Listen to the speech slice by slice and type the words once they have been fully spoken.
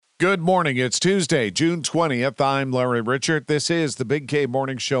Good morning. It's Tuesday, June 20th. I'm Larry Richert. This is the Big K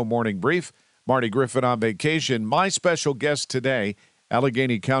Morning Show Morning Brief. Marty Griffin on vacation. My special guest today,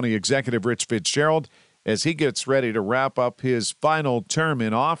 Allegheny County Executive Rich Fitzgerald, as he gets ready to wrap up his final term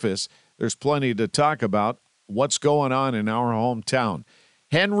in office. There's plenty to talk about. What's going on in our hometown?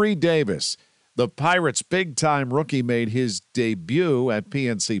 Henry Davis, the Pirates' big-time rookie, made his debut at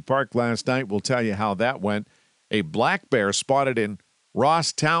PNC Park last night. We'll tell you how that went. A black bear spotted in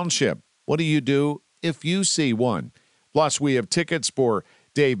Ross Township. What do you do if you see one? Plus, we have tickets for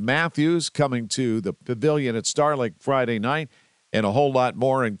Dave Matthews coming to the Pavilion at Star Lake Friday night, and a whole lot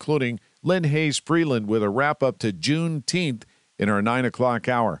more, including Lynn Hayes-Freeland with a wrap-up to Juneteenth in our 9 o'clock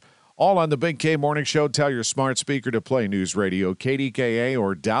hour. All on the Big K Morning Show. Tell your smart speaker to play News Radio KDKA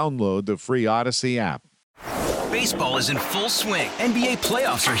or download the free Odyssey app. Baseball is in full swing. NBA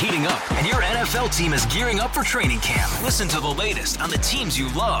playoffs are heating up, and your NFL team is gearing up for training camp. Listen to the latest on the teams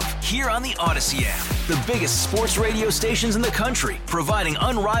you love here on the Odyssey app. The biggest sports radio stations in the country, providing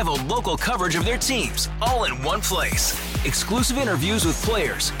unrivaled local coverage of their teams, all in one place. Exclusive interviews with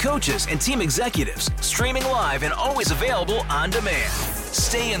players, coaches, and team executives, streaming live and always available on demand.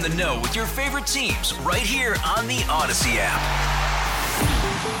 Stay in the know with your favorite teams right here on the Odyssey app.